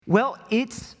Well,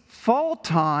 it's fall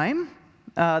time.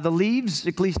 The leaves,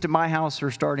 at least at my house,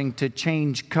 are starting to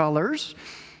change colors.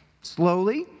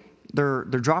 Slowly, they're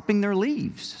dropping their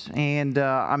leaves, and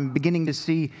I'm beginning to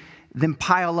see them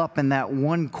pile up in that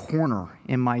one corner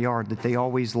in my yard that they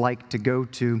always like to go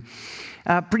to.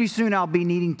 Pretty soon, I'll be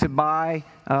needing to buy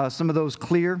some of those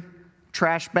clear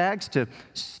trash bags to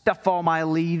stuff all my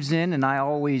leaves in, and I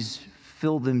always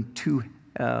fill them too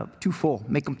full,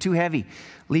 make them too heavy.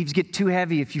 Leaves get too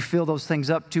heavy if you fill those things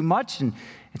up too much, and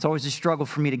it's always a struggle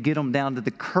for me to get them down to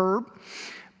the curb.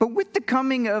 But with the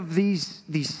coming of these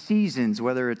seasons,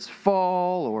 whether it's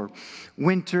fall or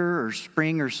winter or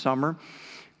spring or summer,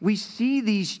 we see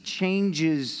these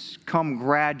changes come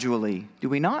gradually, do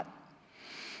we not?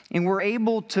 And we're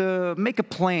able to make a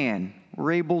plan.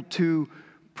 We're able to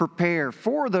prepare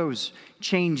for those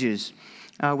changes.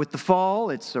 With the fall,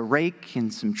 it's a rake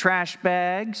and some trash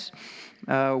bags.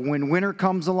 When winter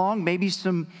comes along, maybe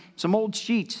some old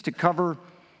sheets to cover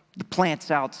the plants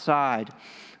outside,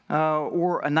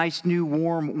 or a nice new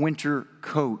warm winter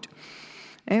coat.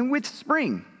 And with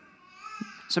spring,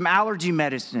 some allergy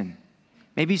medicine,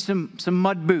 maybe some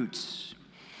mud boots.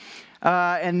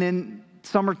 And then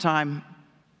summertime,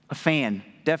 a fan.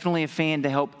 Definitely a fan to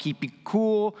help keep you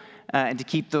cool and to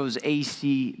keep those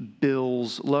AC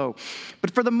bills low.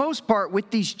 But for the most part,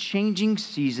 with these changing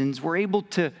seasons, we're able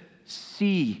to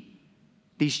see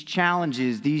these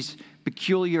challenges, these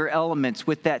peculiar elements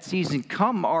with that season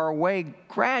come our way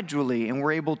gradually, and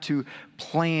we're able to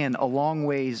plan a long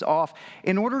ways off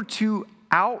in order to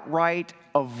outright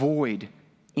avoid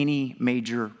any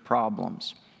major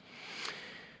problems.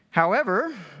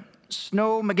 However,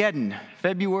 Snowmageddon,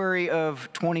 February of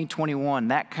 2021,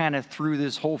 that kind of threw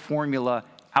this whole formula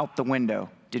out the window,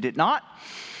 did it not?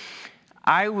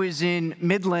 I was in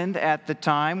Midland at the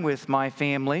time with my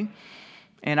family,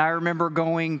 and I remember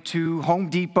going to Home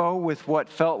Depot with what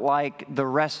felt like the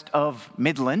rest of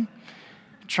Midland,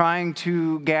 trying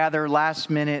to gather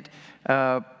last-minute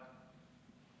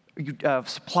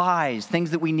supplies,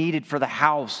 things that we needed for the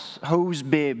house, hose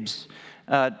bibs,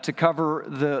 to cover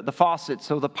the faucet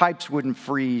so the pipes wouldn't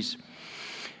freeze.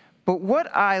 But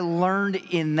what I learned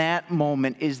in that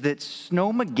moment is that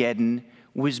Snowmageddon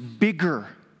was bigger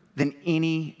than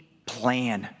any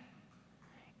plan.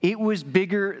 It was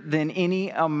bigger than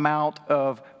any amount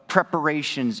of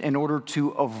preparations in order to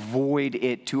avoid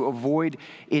it, to avoid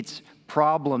its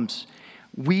problems.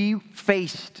 We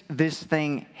faced this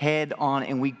thing head on,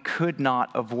 and we could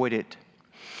not avoid it.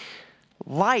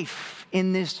 Life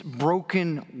in this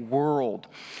broken world.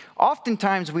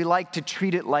 Oftentimes we like to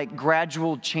treat it like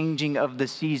gradual changing of the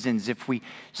seasons. If we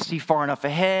see far enough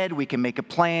ahead, we can make a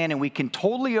plan and we can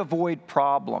totally avoid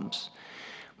problems.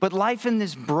 But life in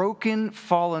this broken,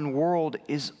 fallen world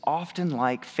is often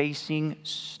like facing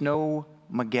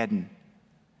Snowmageddon.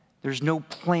 There's no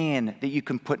plan that you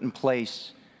can put in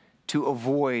place to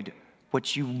avoid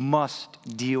what you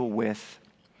must deal with.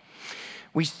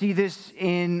 We see this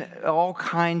in all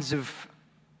kinds of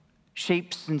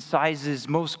shapes and sizes.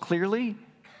 Most clearly,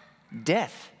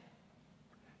 death.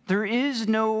 There is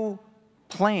no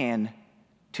plan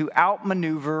to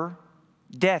outmaneuver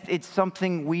death. It's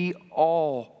something we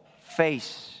all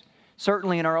face,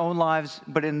 certainly in our own lives,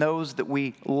 but in those that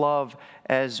we love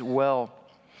as well.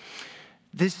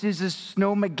 This is a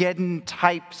Snowmageddon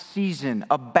type season,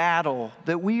 a battle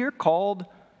that we are called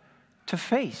to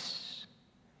face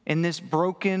in this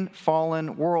broken,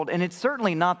 fallen world. And it's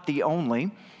certainly not the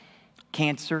only.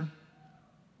 Cancer,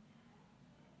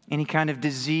 any kind of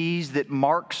disease that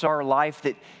marks our life,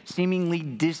 that seemingly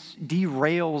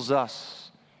derails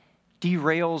us,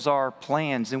 derails our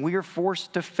plans, and we are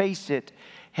forced to face it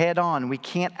head on. We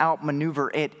can't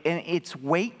outmaneuver it, and its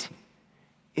weight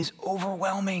is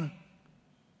overwhelming.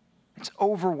 It's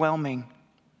overwhelming.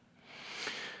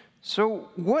 So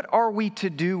what are we to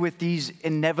do with these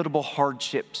inevitable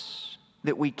hardships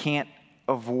that we can't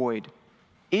avoid?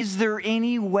 Is there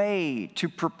any way to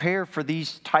prepare for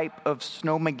these type of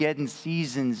Snowmageddon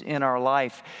seasons in our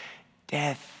life?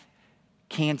 Death,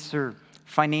 cancer,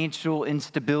 financial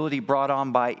instability brought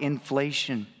on by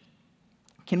inflation.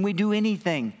 Can we do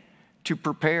anything to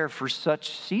prepare for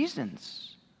such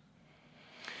seasons?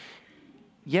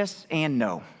 Yes and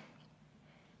no.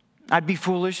 I'd be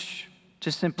foolish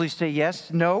to simply say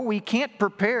yes. No, we can't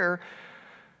prepare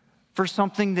for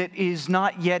something that is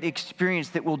not yet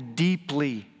experienced, that will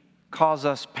deeply cause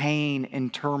us pain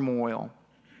and turmoil.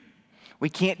 We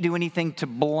can't do anything to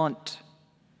blunt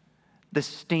the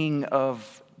sting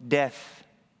of death.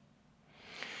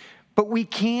 But we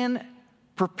can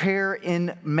prepare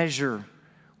in measure.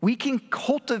 We can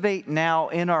cultivate now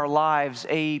in our lives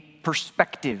a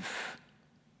perspective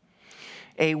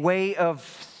a way of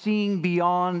seeing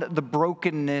beyond the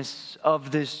brokenness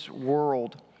of this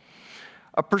world,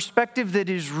 a perspective that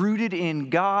is rooted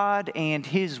in God and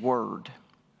His Word,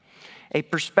 a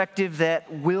perspective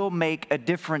that will make a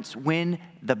difference when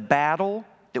the battle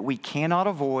that we cannot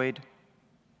avoid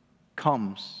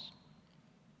comes.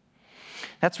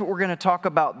 That's what we're going to talk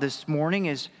about this morning,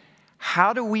 is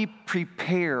how do we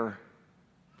prepare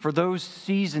for those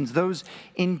seasons, those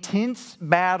intense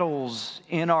battles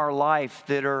in our life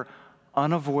that are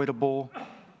unavoidable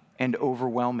and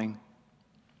overwhelming.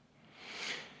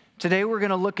 Today we're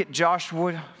going to look at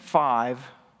Joshua 5,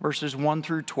 verses 1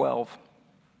 through 12.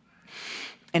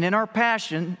 And in our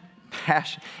passage,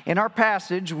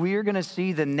 we are going to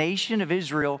see the nation of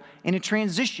Israel in a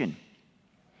transition.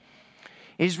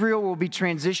 Israel will be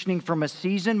transitioning from a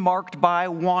season marked by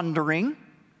wandering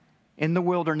in the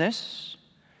wilderness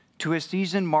to a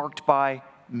season marked by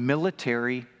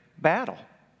military battle.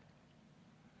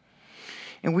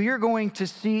 And we are going to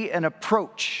see an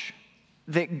approach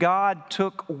that God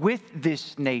took with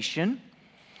this nation,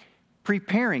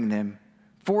 preparing them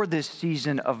for this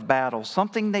season of battle,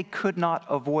 something they could not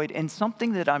avoid, and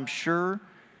something that I'm sure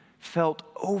felt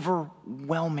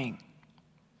overwhelming.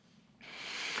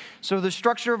 So the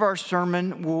structure of our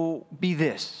sermon will be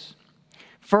this.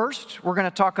 First, we're going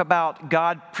to talk about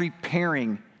God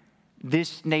preparing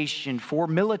this nation for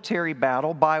military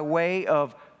battle by way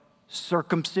of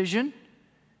circumcision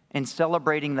and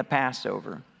celebrating the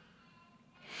Passover.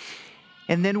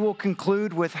 And then we'll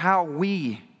conclude with how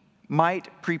we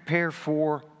might prepare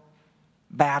for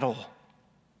battle,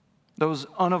 those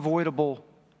unavoidable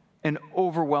and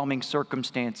overwhelming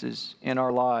circumstances in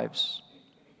our lives.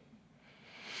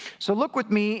 So look with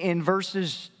me in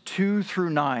verses 2 through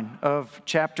 9 of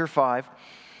chapter 5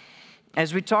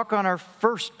 as we talk on our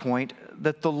first point,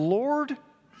 that the Lord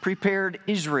prepared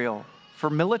Israel for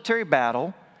military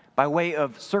battle by way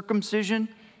of circumcision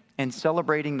and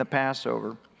celebrating the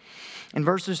Passover. In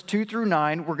verses 2 through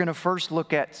 9, we're going to first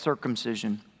look at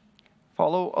circumcision.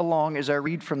 Follow along as I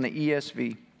read from the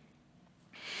ESV.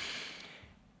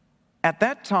 At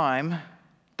that time,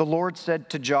 the Lord said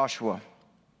to Joshua,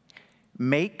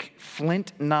 "Make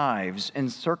flint knives and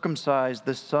circumcise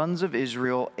the sons of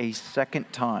Israel a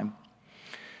second time."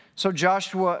 So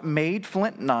Joshua made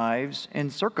flint knives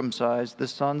and circumcised the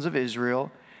sons of Israel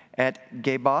at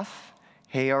Gibeath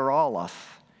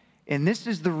Haaraloth. And this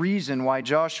is the reason why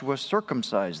Joshua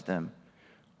circumcised them.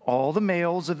 All the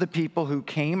males of the people who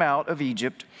came out of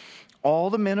Egypt,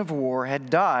 all the men of war, had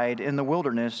died in the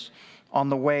wilderness on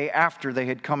the way after they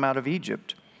had come out of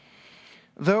Egypt.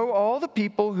 Though all the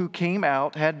people who came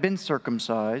out had been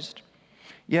circumcised,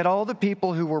 yet all the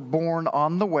people who were born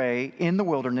on the way in the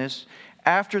wilderness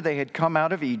after they had come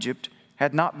out of Egypt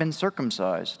had not been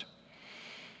circumcised.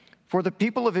 For the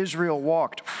people of Israel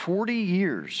walked 40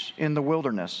 years in the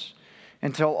wilderness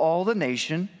until all the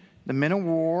nation, the men of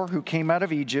war who came out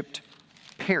of Egypt,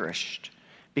 perished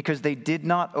because they did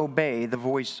not obey the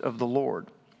voice of the Lord.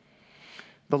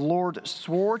 The Lord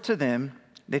swore to them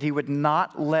that he would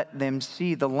not let them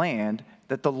see the land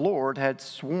that the Lord had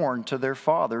sworn to their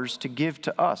fathers to give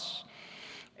to us,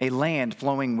 a land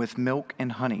flowing with milk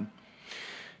and honey.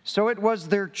 So it was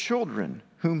their children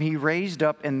whom he raised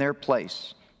up in their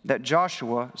place that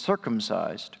Joshua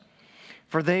circumcised.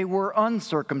 For they were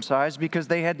uncircumcised because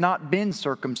they had not been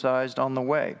circumcised on the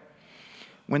way.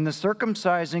 When the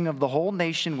circumcising of the whole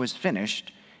nation was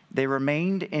finished, they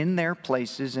remained in their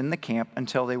places in the camp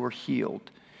until they were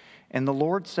healed. And the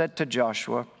Lord said to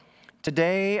Joshua,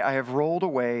 "Today I have rolled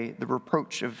away the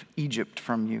reproach of Egypt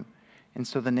from you." And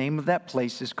so the name of that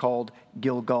place is called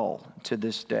Gilgal to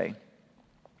this day.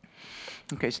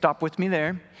 Okay, stop with me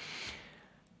there.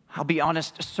 I'll be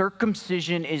honest,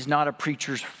 circumcision is not a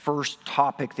preacher's first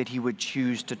topic that he would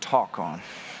choose to talk on.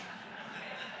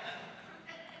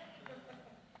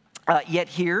 Yet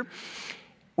here,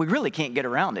 we really can't get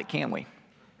around it, can we?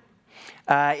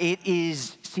 It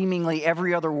is seemingly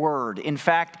every other word. In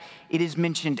fact, it is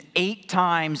mentioned 8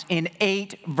 times in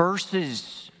 8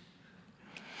 verses.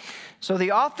 So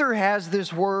the author has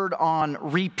this word on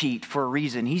repeat for a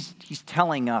reason. He's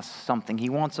telling us something. He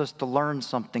wants us to learn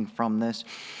something from this.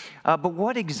 But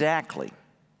what exactly?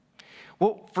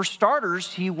 Well, for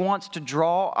starters, he wants to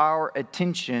draw our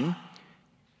attention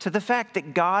to the fact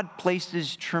that God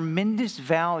places tremendous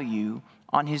value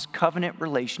on his covenant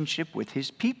relationship with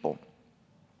his people.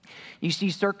 You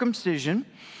see, circumcision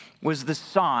was the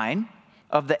sign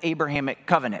of the Abrahamic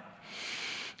covenant,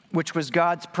 which was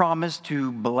God's promise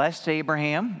to bless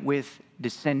Abraham with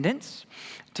descendants,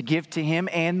 to give to him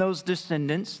and those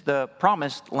descendants the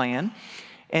promised land,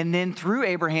 and then through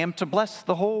Abraham to bless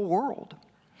the whole world.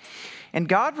 And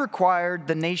God required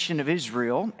the nation of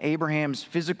Israel, Abraham's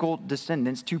physical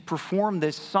descendants, to perform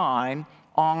this sign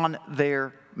on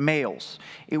their males.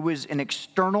 It was an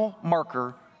external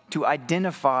marker to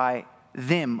identify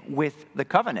them with the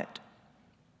covenant.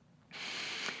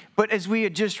 But as we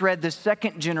had just read, the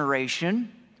second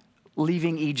generation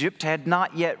leaving Egypt had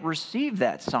not yet received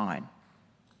that sign.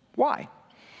 Why?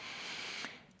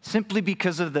 Simply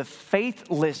because of the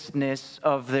faithlessness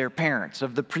of their parents,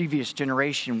 of the previous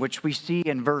generation, which we see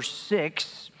in verse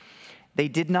 6. They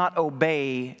did not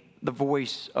obey the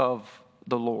voice of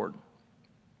the Lord.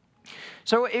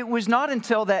 So it was not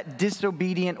until that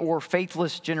disobedient or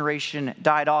faithless generation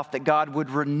died off that God would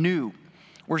renew.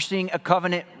 We're seeing a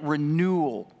covenant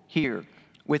renewal here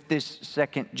with this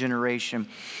second generation.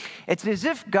 It's as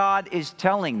if God is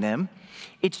telling them,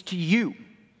 it's to you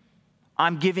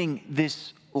I'm giving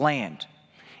this land.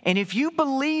 And if you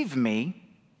believe me,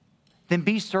 then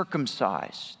be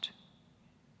circumcised.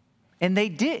 And they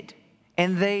did,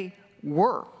 and they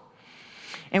were.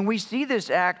 And we see this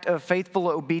act of faithful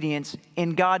obedience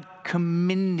in God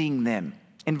commending them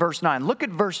in verse 9. Look at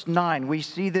verse 9. We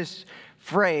see this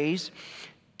phrase,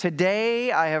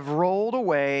 today I have rolled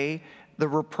away the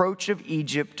reproach of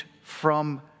Egypt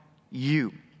from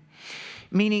you.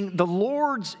 Meaning the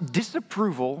Lord's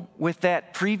disapproval with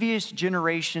that previous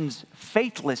generation's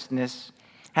faithlessness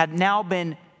had now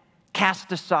been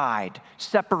cast aside,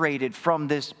 separated from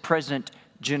this present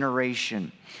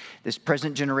generation. This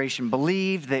present generation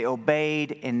believed, they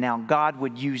obeyed, and now God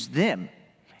would use them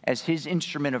as his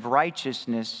instrument of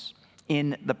righteousness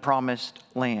in the promised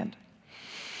land.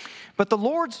 But the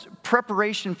Lord's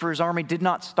preparation for his army did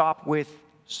not stop with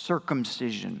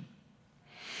circumcision.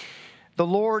 The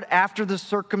Lord, after the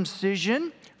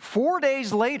circumcision, 4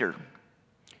 days later,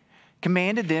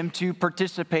 commanded them to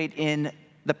participate in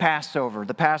the Passover.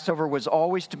 The Passover was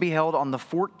always to be held on the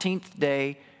 14th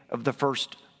day of the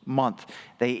first month.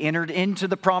 They entered into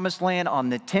the promised land on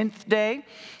the 10th day.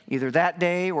 Either that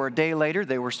day or a day later,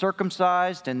 they were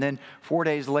circumcised, and then 4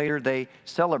 days later, they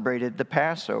celebrated the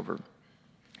Passover.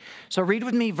 So read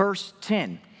with me verse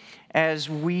 10 as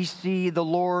we see the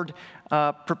Lord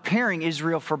preparing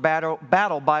Israel for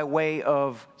battle by way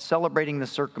of celebrating the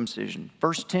circumcision.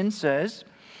 Verse 10 says,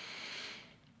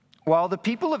 while the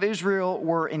people of Israel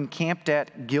were encamped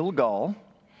at Gilgal,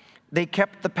 they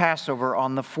kept the Passover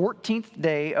on the 14th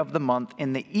day of the month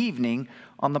in the evening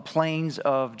on the plains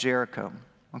of Jericho.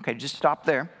 Okay, just stop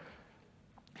there.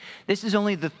 This is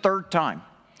only the third time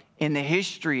in the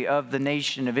history of the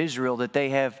nation of Israel that they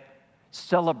have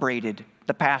celebrated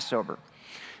the Passover.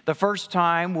 The first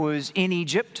time was in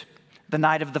Egypt, the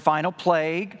night of the final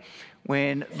plague,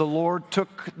 when the Lord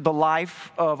took the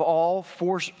life of all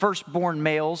firstborn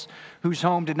males whose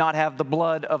home did not have the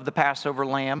blood of the Passover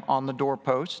lamb on the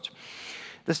doorpost.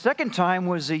 The second time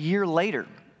was a year later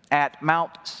at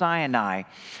Mount Sinai,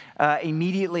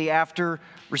 immediately after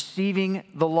receiving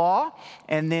the law,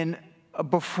 and then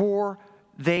before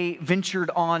they ventured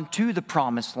on to the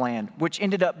promised land, which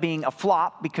ended up being a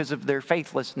flop because of their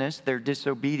faithlessness, their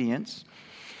disobedience.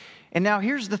 And now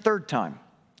here's the third time.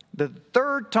 The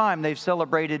third time they've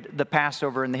celebrated the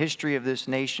Passover in the history of this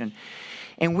nation.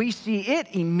 And we see it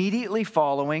immediately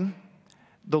following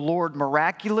the Lord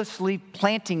miraculously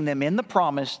planting them in the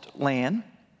promised land,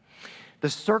 the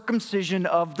circumcision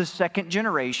of the second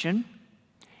generation,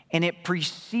 and it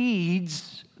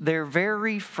precedes their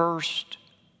very first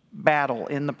battle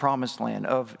in the promised land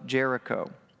of Jericho,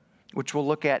 which we'll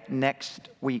look at next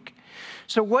week.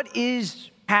 So what is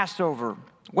Passover?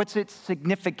 What's its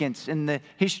significance in the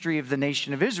history of the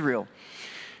nation of Israel?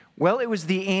 Well, it was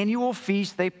the annual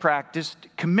feast they practiced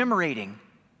commemorating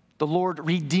the Lord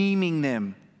redeeming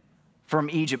them from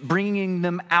Egypt, bringing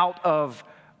them out of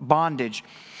bondage.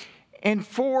 And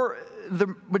for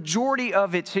the majority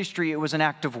of its history, it was an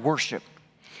act of worship.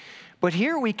 But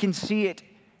here we can see it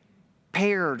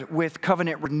paired with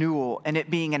covenant renewal and it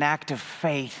being an act of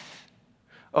faith,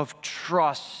 of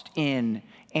trust in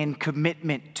and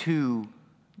commitment to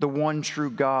the one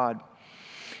true God.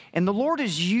 And the Lord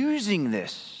is using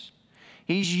this.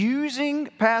 He's using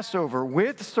Passover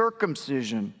with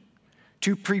circumcision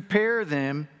to prepare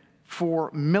them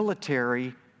for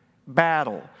military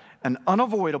battle, an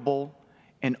unavoidable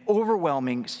and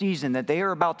overwhelming season that they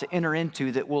are about to enter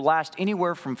into that will last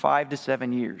anywhere from 5 to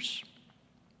 7 years.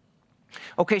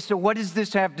 Okay, so what does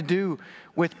this have to do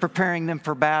with preparing them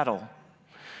for battle?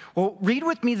 Well, read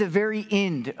with me the very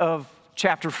end of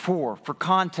chapter 4 for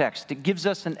context. It gives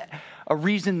us a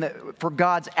reason for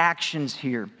God's actions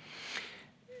here.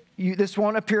 This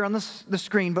won't appear on the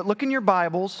screen, but look in your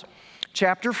Bibles,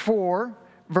 chapter 4,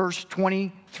 verse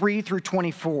 23 through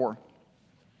 24.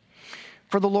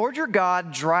 For the Lord your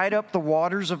God dried up the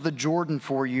waters of the Jordan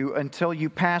for you until you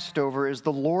passed over, as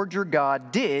the Lord your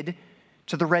God did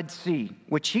to the Red Sea,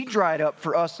 which he dried up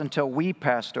for us until we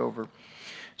passed over,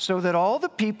 so that all the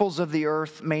peoples of the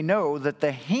earth may know that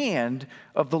the hand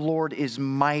of the Lord is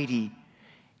mighty,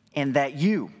 and that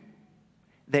you,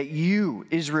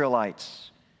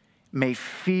 Israelites, may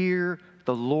fear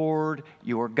the Lord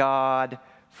your God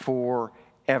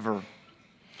forever.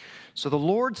 So the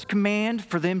Lord's command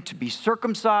for them to be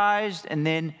circumcised, and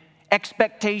then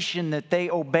expectation that they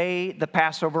obey the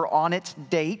Passover on its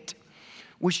date,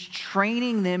 was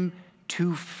training them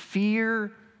to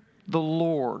fear the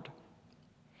Lord,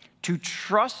 to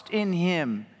trust in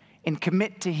him and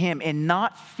commit to him and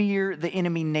not fear the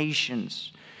enemy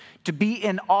nations, to be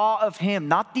in awe of him,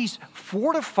 not these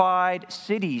fortified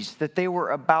cities that they were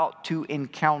about to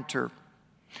encounter,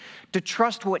 to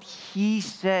trust what he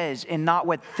says and not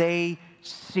what they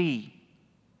see.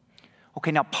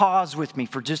 Okay, now pause with me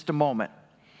for just a moment.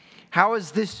 How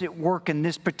is this at work in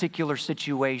this particular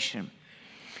situation?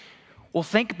 Well,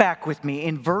 think back with me.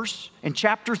 In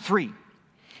chapter 3,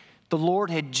 the Lord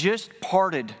had just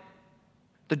parted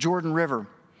the Jordan River,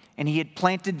 and he had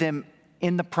planted them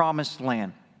in the promised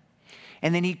land.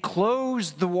 And then he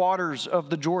closed the waters of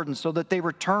the Jordan so that they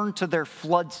returned to their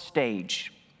flood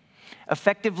stage,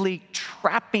 effectively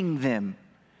trapping them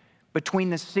between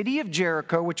the city of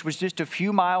Jericho, which was just a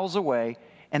few miles away,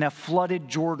 and a flooded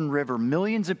Jordan River.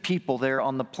 Millions of people there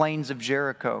on the plains of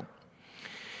Jericho.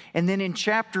 And then in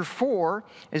chapter 4,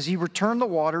 as he returned the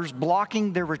waters,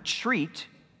 blocking their retreat,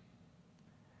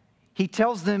 he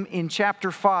tells them in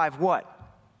chapter 5 what?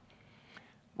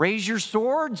 Raise your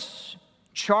swords,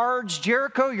 charge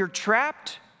Jericho, you're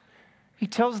trapped. He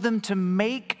tells them to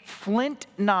make flint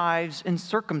knives and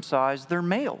circumcise their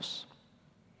males.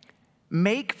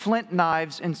 Make flint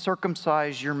knives and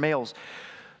circumcise your males.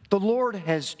 The Lord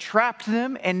has trapped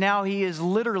them, and now he is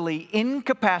literally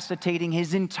incapacitating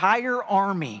his entire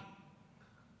army.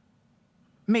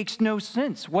 Makes no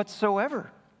sense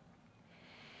whatsoever.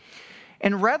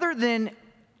 And rather than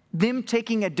them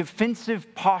taking a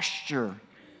defensive posture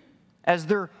as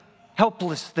they're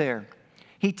helpless there,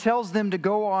 he tells them to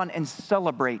go on and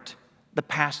celebrate the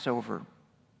Passover.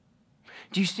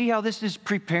 Do you see how this is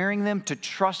preparing them to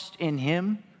trust in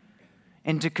him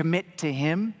and to commit to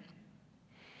him?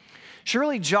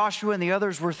 Surely Joshua and the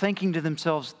others were thinking to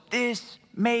themselves, this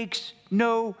makes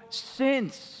no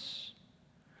sense.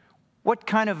 What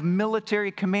kind of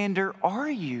military commander are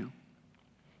you?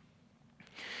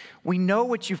 We know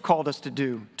what you've called us to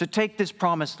do, to take this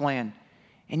promised land,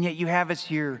 and yet you have us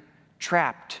here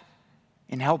trapped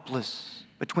and helpless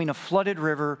between a flooded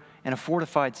river and a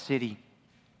fortified city.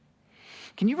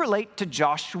 Can you relate to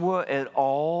Joshua at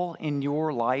all in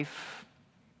your life?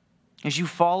 As you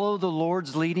follow the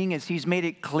Lord's leading, as he's made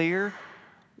it clear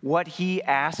what he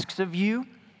asks of you,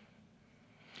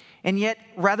 and yet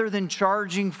rather than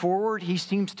charging forward, he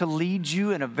seems to lead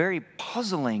you in a very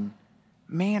puzzling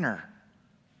manner,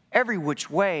 every which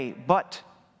way but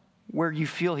where you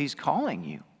feel he's calling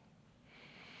you.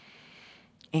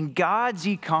 In God's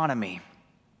economy,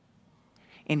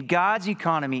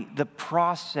 the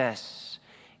process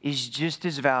is just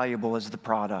as valuable as the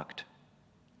product.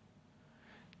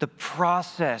 The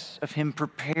process of him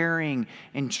preparing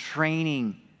and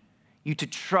training you to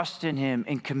trust in him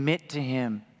and commit to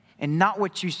him, and not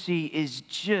what you see, is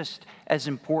just as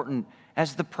important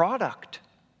as the product.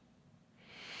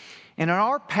 And in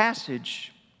our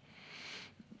passage,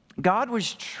 God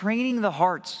was training the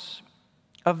hearts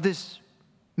of this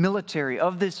military,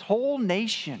 of this whole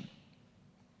nation,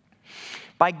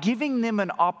 by giving them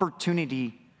an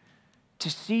opportunity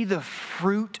to see the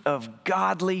fruit of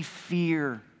godly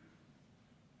fear,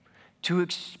 to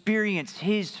experience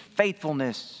his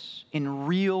faithfulness in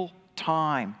real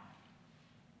time,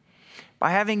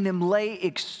 by having them lay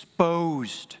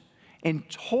exposed and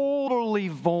totally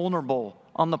vulnerable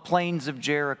on the plains of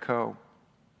Jericho,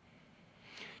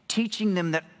 teaching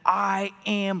them that I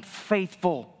am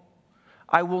faithful.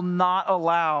 I will not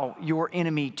allow your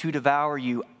enemy to devour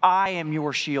you. I am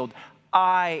your shield.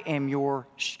 I am your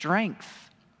strength.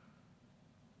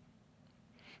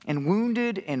 And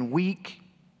wounded and weak,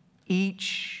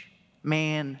 each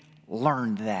man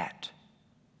learned that.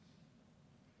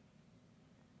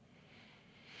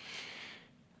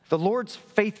 The Lord's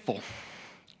faithful.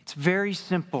 It's very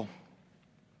simple.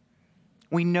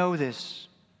 We know this.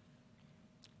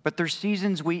 But there's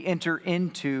seasons we enter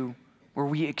into where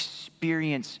we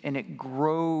experience and it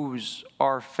grows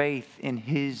our faith in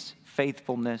his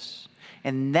faithfulness.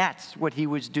 And that's what he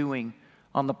was doing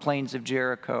on the plains of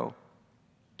Jericho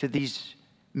to these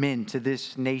men, to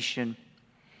this nation.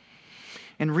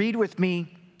 And read with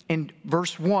me in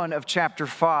verse 1 of chapter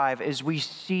 5 as we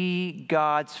see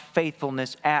God's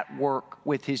faithfulness at work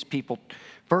with his people.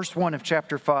 Verse 1 of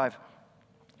chapter 5.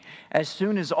 As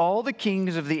soon as all the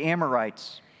kings of the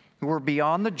Amorites who were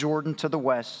beyond the Jordan to the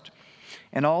west,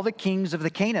 and all the kings of the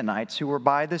Canaanites who were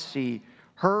by the sea,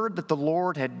 heard that the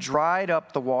Lord had dried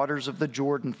up the waters of the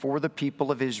Jordan for the people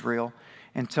of Israel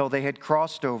until they had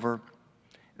crossed over,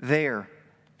 there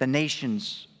the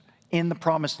nations in the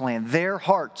promised land, their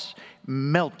hearts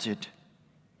melted,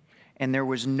 and there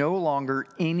was no longer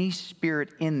any spirit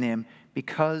in them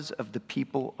because of the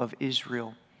people of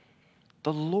Israel.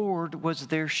 The Lord was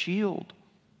their shield.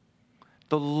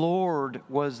 The Lord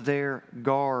was their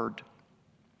guard.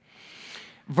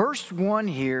 Verse 1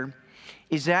 here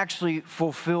is actually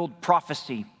fulfilled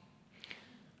prophecy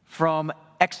from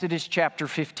Exodus chapter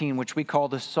 15, which we call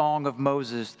the Song of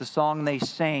Moses, the song they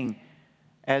sang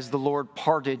as the Lord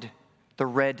parted the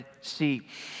Red Sea.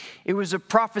 It was a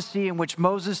prophecy in which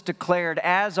Moses declared,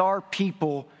 as our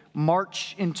people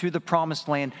march into the promised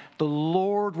land, the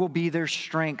Lord will be their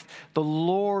strength. The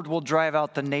Lord will drive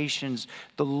out the nations.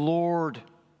 The Lord,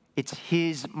 it's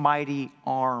his mighty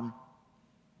arm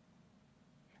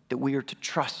that we are to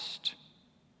trust,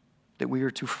 that we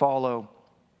are to follow.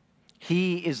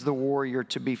 He is the warrior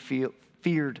to be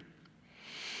feared.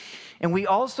 And we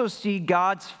also see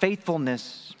God's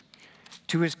faithfulness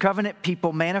to his covenant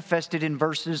people manifested in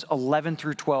verses 11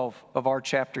 through 12 of our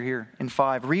chapter here in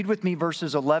 5. Read with me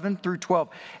verses 11 through 12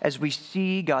 as we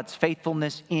see God's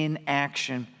faithfulness in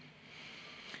action.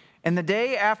 And the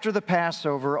day after the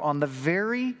Passover, on that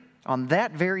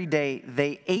very day,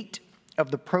 they ate of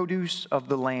the produce of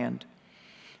the land,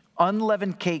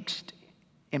 unleavened cakes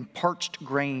and parched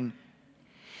grain.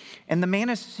 And the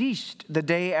manna ceased the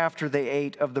day after they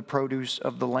ate of the produce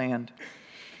of the land.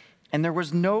 And there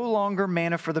was no longer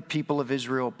manna for the people of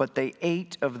Israel, but they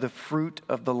ate of the fruit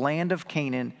of the land of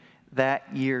Canaan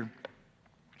that year.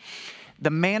 The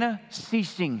manna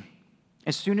ceasing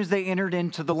as soon as they entered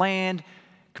into the land,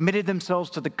 committed themselves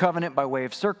to the covenant by way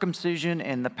of circumcision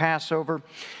and the Passover.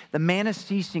 The manna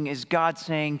ceasing is God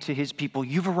saying to his people,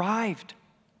 you've arrived.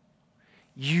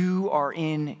 You are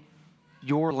in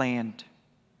your land.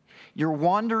 Your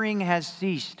wandering has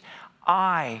ceased.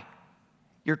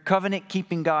 Your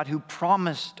covenant-keeping God who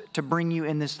promised to bring you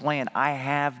in this land, I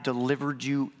have delivered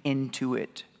you into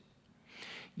it.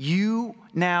 You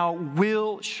now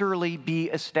will surely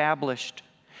be established.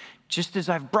 Just as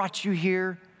I've brought you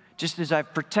here, just as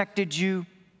I've protected you,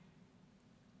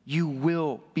 you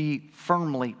will be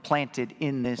firmly planted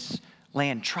in this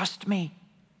land. Trust me.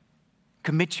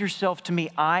 Commit yourself to me.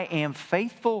 I am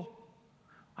faithful.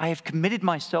 I have committed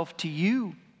myself to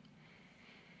you.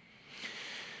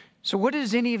 So what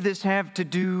does any of this have to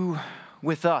do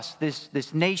with us?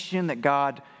 This nation that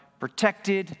God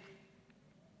protected,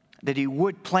 that he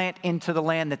would plant into the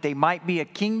land, that they might be a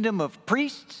kingdom of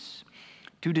priests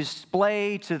to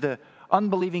display to the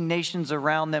unbelieving nations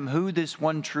around them who this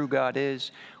one true God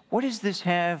is. What does this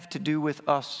have to do with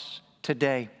us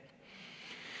today?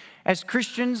 As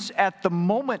Christians, at the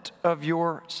moment of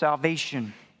your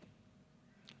salvation,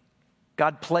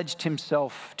 God pledged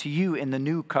himself to you in the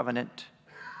new covenant.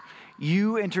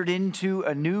 You entered into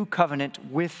a new covenant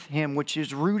with him, which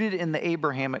is rooted in the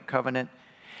Abrahamic covenant.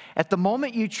 At the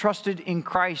moment you trusted in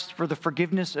Christ for the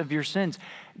forgiveness of your sins,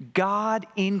 God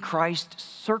in Christ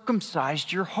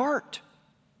circumcised your heart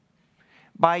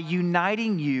by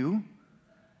uniting you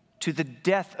to the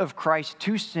death of Christ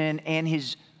to sin and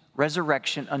his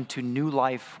resurrection unto new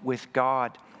life with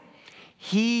God.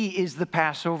 He is the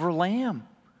Passover lamb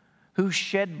who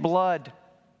shed blood,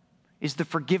 is the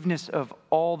forgiveness of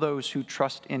all those who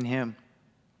trust in him.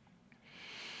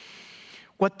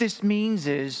 What this means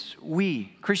is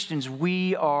we, Christians,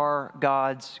 we are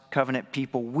God's covenant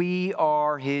people. We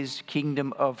are his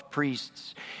kingdom of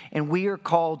priests. And we are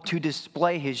called to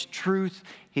display his truth,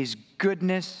 his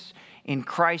goodness in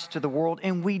Christ to the world.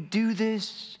 And we do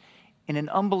this in an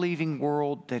unbelieving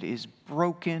world that is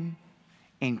broken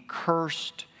and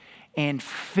cursed and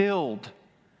filled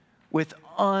with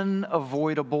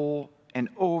unavoidable and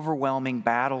overwhelming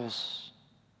battles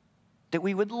that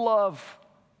we would love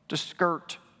to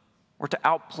skirt or to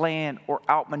outplan or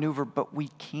outmaneuver, but we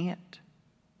can't.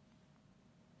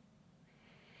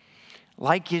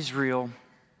 Like Israel,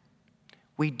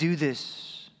 we do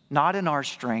this not in our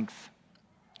strength,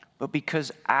 but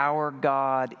because our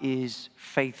God is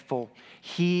faithful.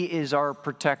 He is our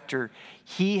protector.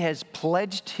 He has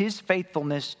pledged his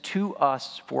faithfulness to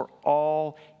us for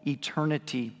all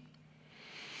eternity.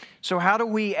 So how do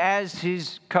we, as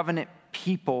his covenant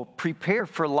people, prepare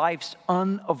for life's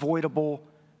unavoidable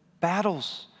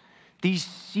battles? these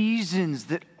seasons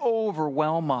that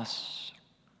overwhelm us,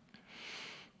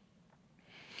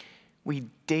 we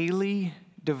daily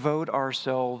devote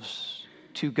ourselves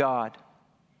to God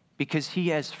because He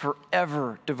has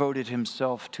forever devoted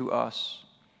Himself to us.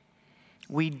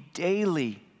 We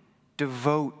daily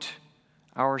devote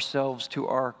ourselves to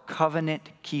our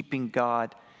covenant-keeping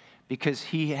God because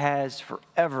He has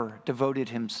forever devoted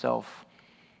Himself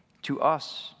to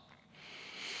us.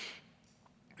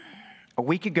 A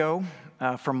week ago,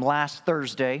 from last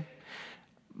Thursday,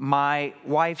 my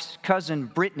wife's cousin,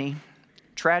 Brittany,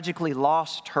 tragically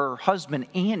lost her husband,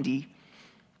 Andy,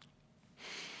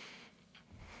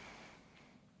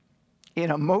 in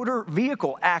a motor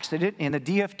vehicle accident in the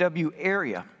DFW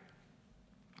area.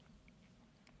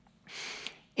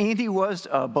 Andy was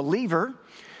a believer,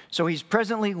 so he's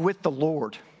presently with the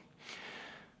Lord.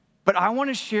 But I want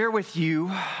to share with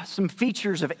you some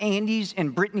features of Andy's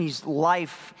and Brittany's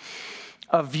life,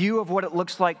 a view of what it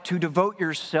looks like to devote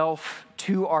yourself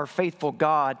to our faithful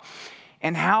God,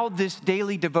 and how this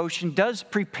daily devotion does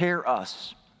prepare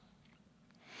us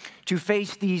to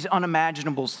face these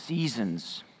unimaginable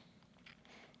seasons.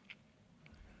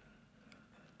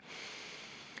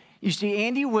 You see,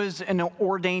 Andy was an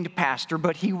ordained pastor,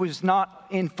 but he was not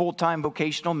in full-time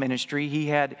vocational ministry. He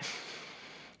had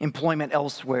employment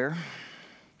elsewhere.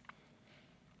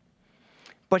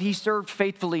 But he served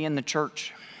faithfully in the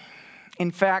church.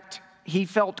 In fact, he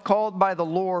felt called by the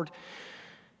Lord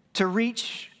to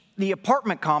reach the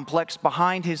apartment complex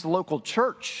behind his local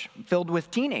church filled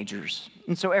with teenagers.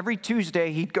 And so every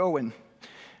Tuesday he'd go and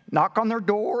knock on their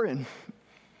door and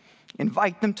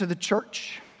invite them to the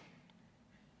church.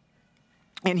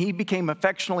 And he became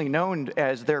affectionately known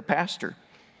as their pastor.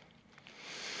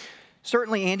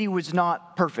 Certainly, Andy was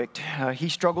not perfect. He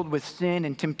struggled with sin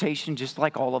and temptation just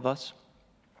like all of us.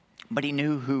 But he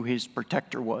knew who his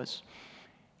protector was.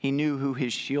 He knew who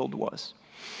his shield was.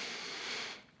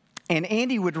 And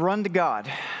Andy would run to God.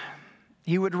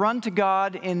 He would run to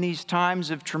God in these times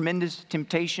of tremendous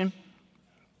temptation.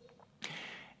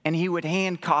 And he would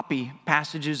hand copy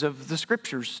passages of the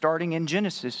scriptures, starting in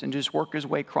Genesis, and just work his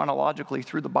way chronologically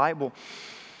through the Bible.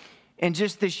 And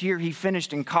just this year, he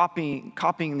finished in copying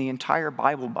the entire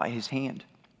Bible by his hand.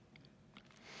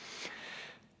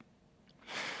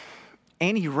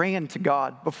 And he ran to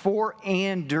God before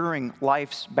and during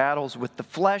life's battles with the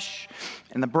flesh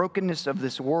and the brokenness of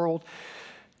this world,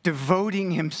 devoting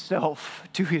himself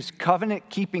to his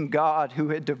covenant-keeping God who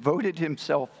had devoted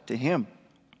himself to him.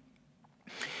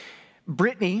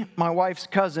 Brittany, my wife's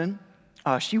cousin,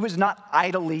 she was not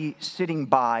idly sitting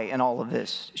by in all of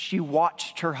this. She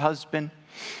watched her husband.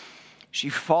 She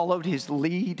followed his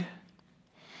lead.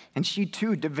 And she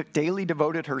too daily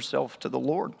devoted herself to the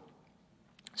Lord,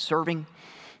 serving,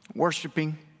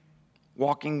 worshiping,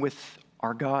 walking with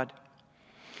our God.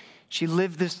 She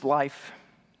lived this life.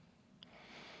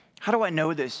 How do I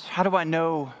know this? How do I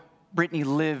know Brittany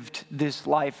lived this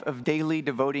life of daily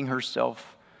devoting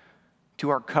herself to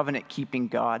our covenant-keeping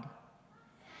God?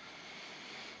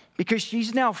 Because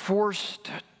she's now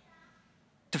forced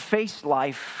to face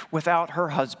life without her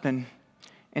husband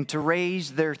and to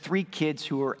raise their 3 kids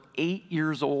who are 8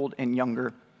 years old and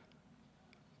younger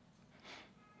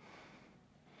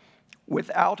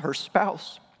without her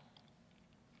spouse.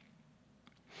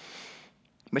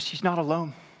 But she's not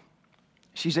alone.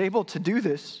 She's able to do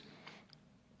this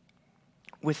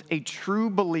with a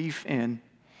true belief in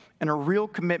and a real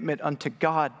commitment unto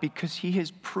God because He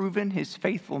has proven His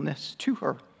faithfulness to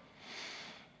her.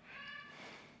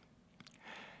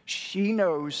 She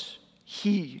knows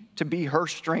He to be her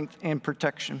strength and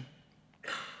protection.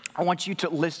 I want you to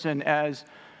listen as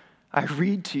I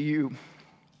read to you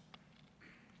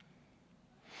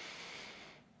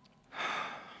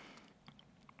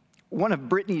one of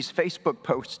Brittany's Facebook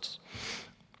posts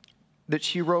that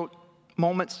she wrote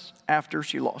moments after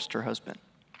she lost her husband.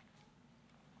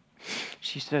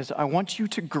 She says, "I want you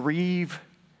to grieve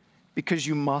because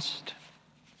you must.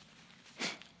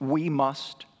 We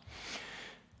must.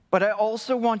 But I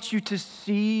also want you to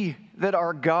see that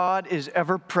our God is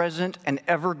ever present and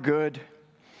ever good.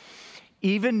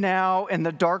 Even now, in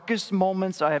the darkest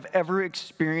moments I have ever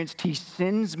experienced, He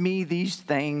sends me these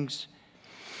things.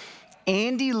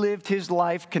 Andy lived his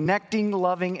life connecting,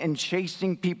 loving, and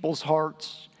chasing people's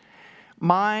hearts,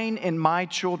 mine and my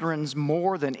children's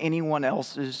more than anyone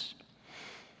else's.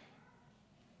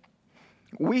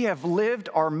 We have lived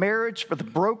our marriage for the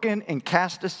broken and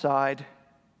cast aside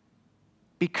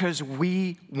because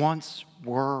we once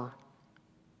were.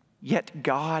 Yet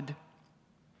God,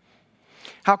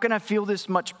 How can I feel this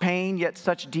much pain, yet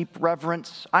such deep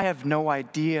reverence? I have no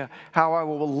idea how I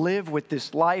will live with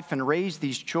this life and raise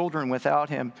these children without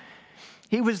him.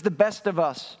 He was the best of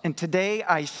us, and today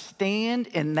I stand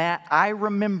in that I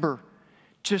remember,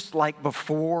 just like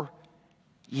before,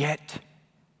 yet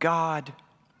God.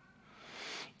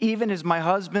 Even as my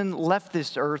husband left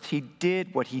this earth, he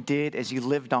did what he did as he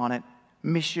lived on it.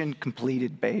 Mission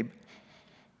completed, babe.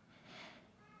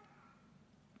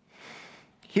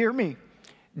 Hear me.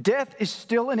 Death is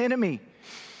still an enemy.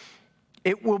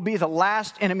 It will be the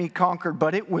last enemy conquered,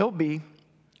 but it will be.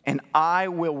 And I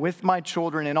will, with my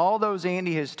children and all those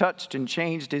Andy has touched and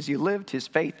changed as he lived his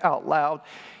faith out loud,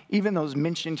 even those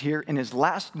mentioned here in his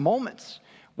last moments,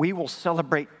 we will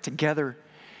celebrate together.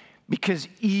 Because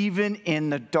even in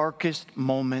the darkest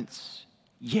moments,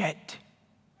 yet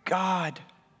God.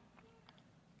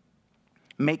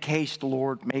 Make haste,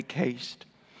 Lord, make haste.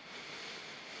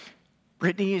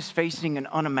 Brittany is facing an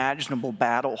unimaginable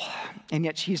battle, and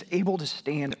yet she is able to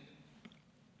stand,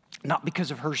 not because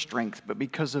of her strength, but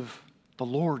because of the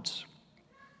Lord's.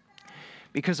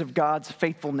 Because of God's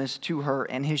faithfulness to her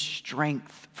and his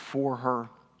strength for her.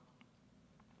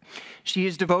 She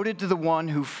is devoted to the one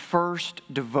who first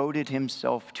devoted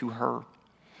himself to her.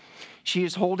 She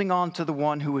is holding on to the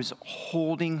one who is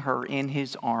holding her in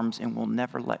his arms and will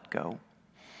never let go.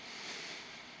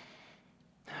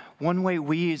 One way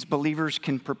we as believers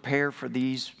can prepare for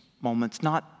these moments,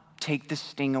 not take the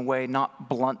sting away, not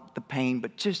blunt the pain,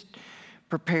 but just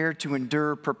prepare to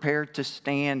endure, prepare to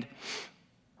stand.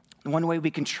 One way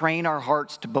we can train our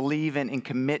hearts to believe in and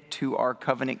commit to our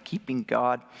covenant-keeping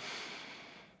God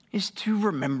is to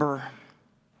remember.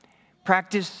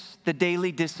 Practice the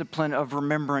daily discipline of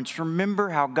remembrance. Remember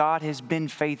how God has been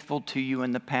faithful to you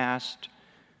in the past.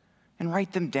 And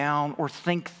write them down or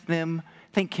thank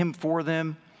him for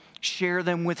them. Share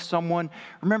them with someone.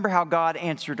 Remember how God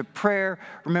answered a prayer.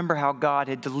 Remember how God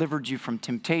had delivered you from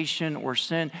temptation or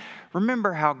sin.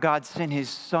 Remember how God sent his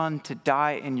son to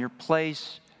die in your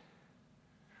place.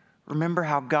 Remember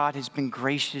how God has been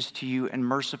gracious to you and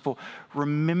merciful.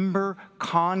 Remember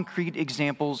concrete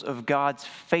examples of God's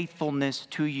faithfulness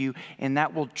to you, and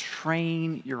that will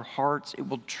train your hearts. It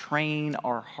will train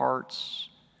our hearts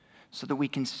so that we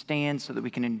can stand, so that we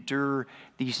can endure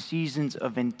these seasons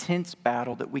of intense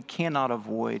battle that we cannot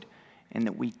avoid and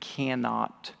that we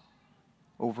cannot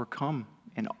overcome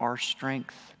in our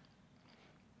strength.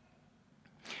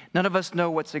 None of us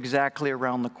know what's exactly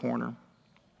around the corner.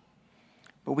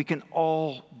 But we can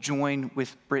all join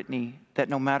with Brittany that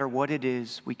no matter what it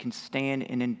is, we can stand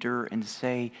and endure and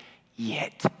say,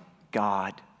 yet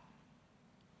God.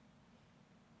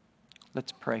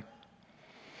 Let's pray.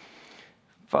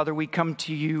 Father, we come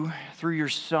to you through your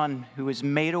Son who has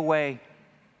made a way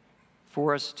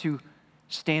for us to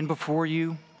stand before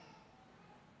you,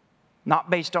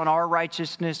 not based on our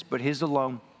righteousness, but his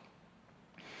alone.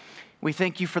 We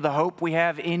thank you for the hope we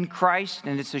have in Christ,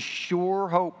 and it's a sure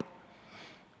hope.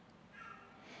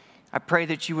 I pray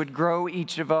that you would grow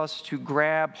each of us to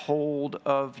grab hold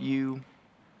of you,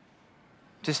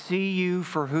 to see you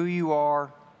for who you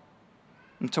are,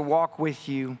 and to walk with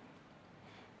you,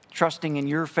 trusting in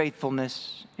your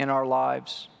faithfulness in our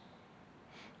lives.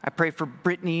 I pray for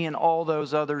Brittany and all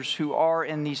those others who are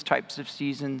in these types of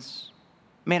seasons.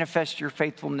 Manifest your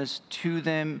faithfulness to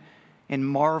them in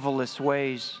marvelous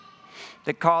ways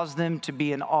that cause them to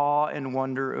be in awe and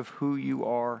wonder of who you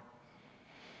are.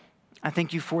 I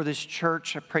thank you for this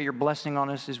church. I pray your blessing on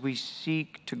us as we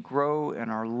seek to grow in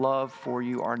our love for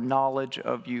you, our knowledge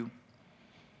of you.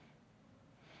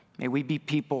 May we be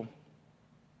people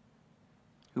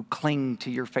who cling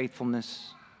to your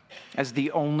faithfulness as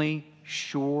the only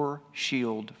sure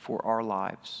shield for our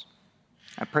lives.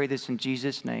 I pray this in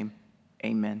Jesus' name.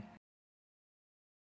 Amen.